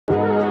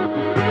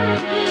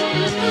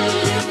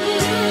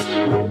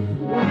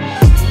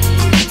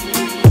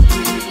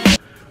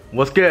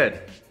What's good?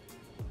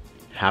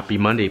 Happy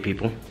Monday,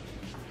 people.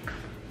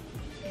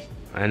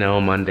 I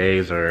know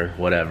Mondays or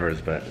whatever's,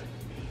 but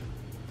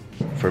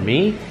for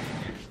me,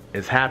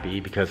 it's happy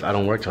because I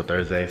don't work till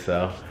Thursday,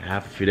 so I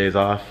have a few days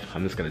off.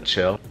 I'm just gonna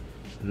chill.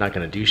 I'm not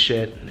gonna do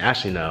shit.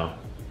 Actually, no.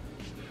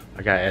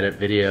 I gotta edit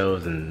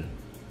videos and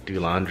do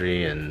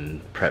laundry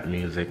and prep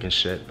music and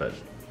shit, but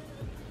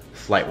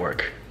it's light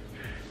work.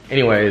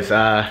 Anyways,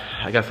 I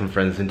got some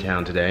friends in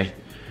town today,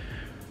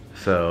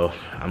 so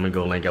I'm gonna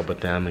go link up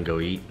with them and go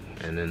eat,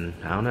 and then,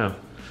 I don't know,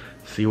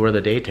 see where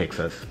the day takes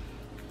us.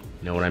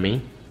 You know what I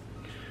mean?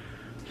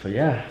 So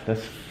yeah,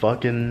 let's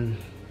fucking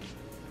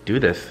do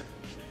this.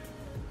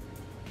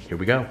 Here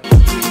we go.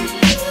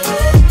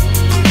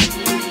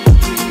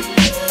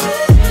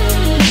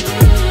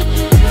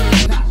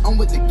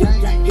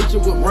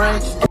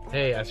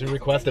 Hey, as you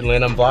requested,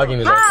 Lynn, I'm vlogging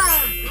today.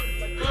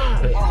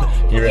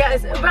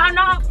 Yes, but I'm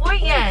not on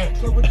point yet.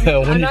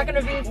 I'm not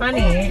gonna be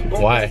funny.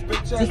 Why?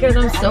 Because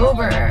I'm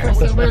sober.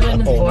 Sober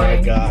Lynn is boring. Oh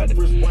my god.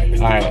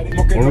 Alright,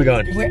 where are we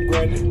going?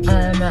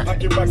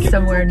 We're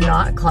somewhere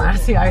not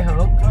classy, I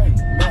hope.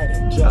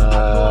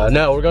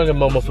 No, we're going to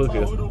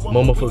Momofuku.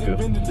 Momofuku.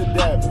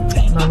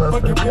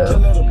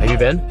 Momofuku. Have you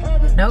been?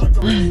 Nope.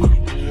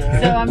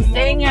 So I'm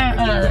staying at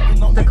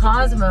the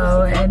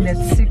Cosmo, and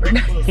it's super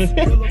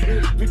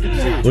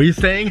nice. Were you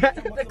staying at?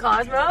 The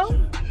Cosmo?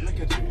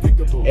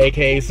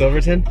 AKA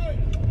Silverton?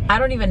 I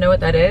don't even know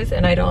what that is,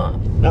 and I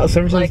don't. No,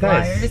 Silverton's like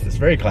nice. liars. It's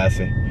very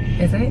classy.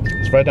 Is it?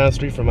 It's right down the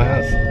street from my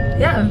house.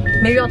 Yeah,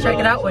 maybe I'll check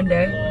it out one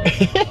day.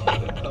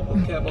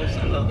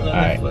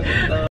 Alright.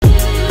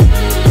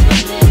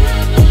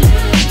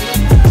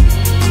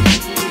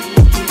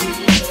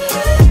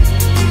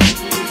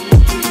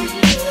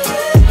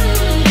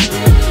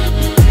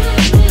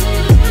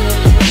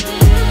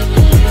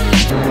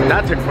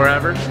 That took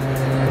forever.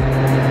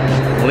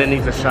 Lynn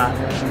needs a shot.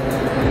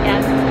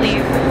 Yes,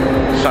 please.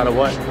 Shot of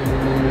what?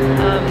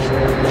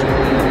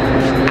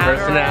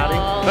 Personality.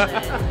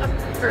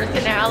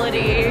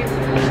 Personality.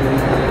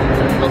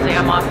 Some people say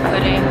I'm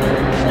off-putting.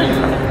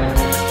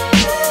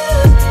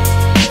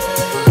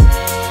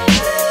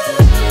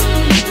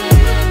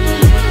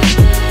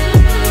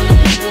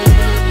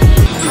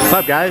 What's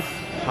up, guys?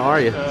 How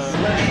are you?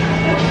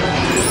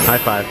 High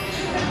five.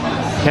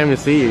 Can't even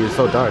see you. You're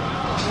so dark.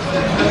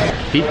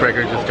 Heat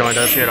Breaker just joined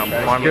us. Shit, I'm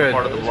finally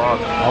part of the vlog.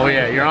 Oh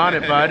yeah, you're on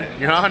it, bud.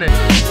 You're on it.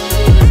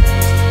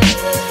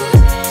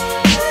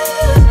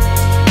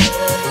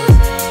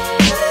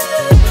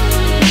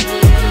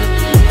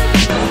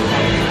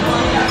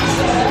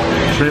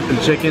 Shrimp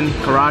and chicken,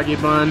 karage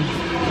bun,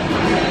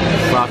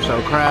 soft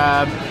shell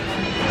crab,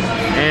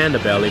 and a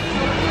belly.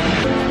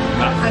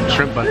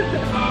 Shrimp bun.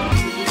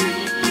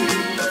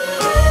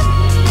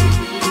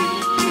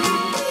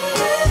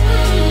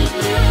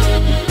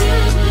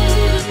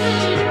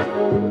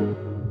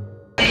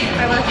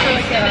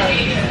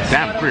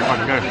 Damn, pretty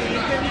fucking good.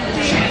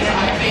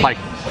 Like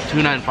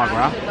tuna and foie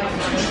gras. It's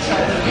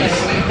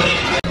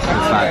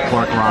that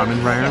pork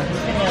ramen right here.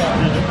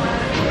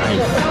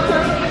 Nice.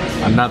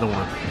 Another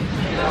one.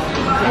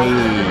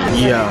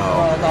 Hey, yo.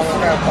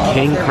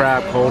 King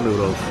crab cold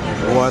noodles.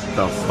 What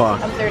the fuck?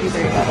 I'm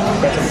 33.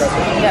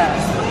 Yeah.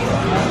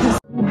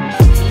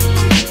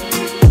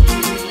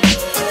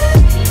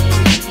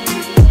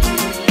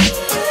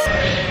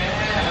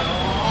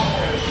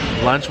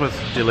 Lunch was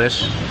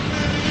delish.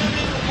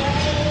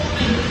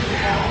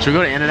 Should we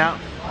go to In-N-Out?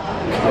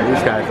 Look at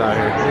these guys out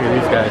here. Look at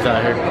these guys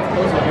out here.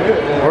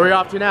 Where are we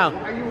off to now?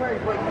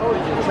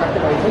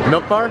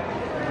 Milk bar?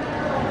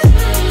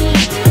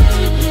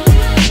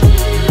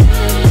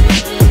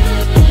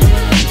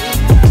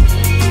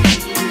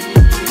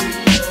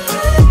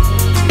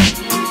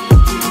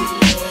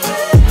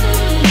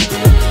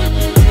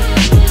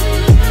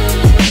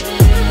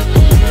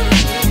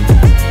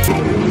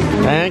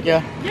 Thank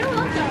you. You're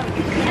welcome.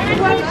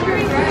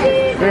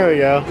 Here we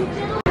go.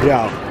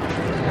 Yo.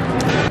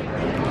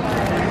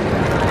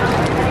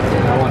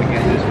 I want to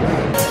get this one.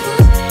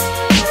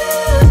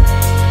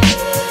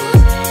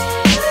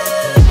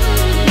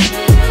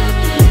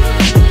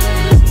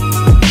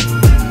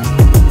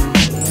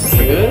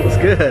 Good? It's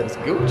good. It's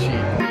Gucci.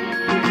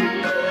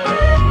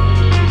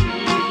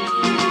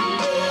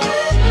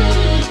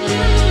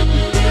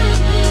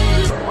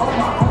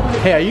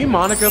 Hey, are you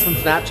Monica from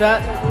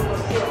Snapchat?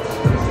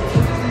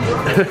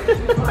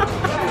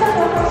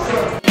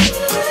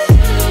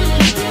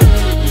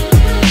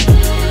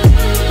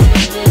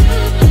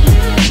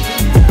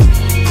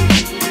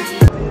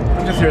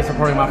 I'm just here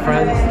supporting my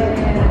friends.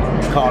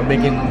 It's called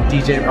making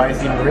DJ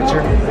Vice even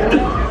richer.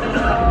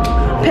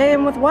 Pay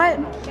him with what?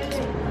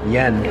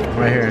 Yen,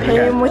 right here.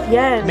 Pay him with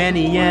yen.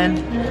 Many yen.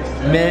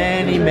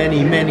 Many,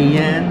 many, many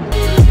yen.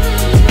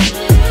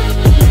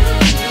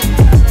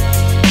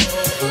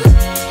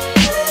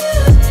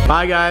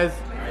 Bye, guys.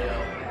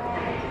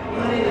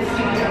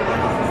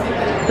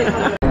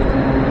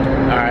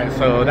 Alright,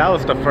 so that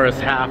was the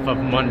first half of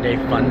Monday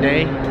Fun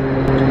Day.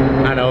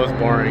 I know it was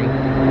boring.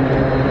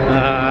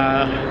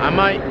 I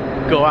might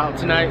go out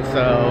tonight,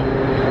 so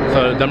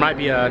there might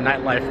be a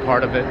nightlife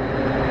part of it.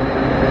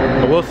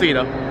 But We'll see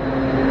though.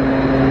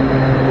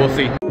 We'll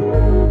see.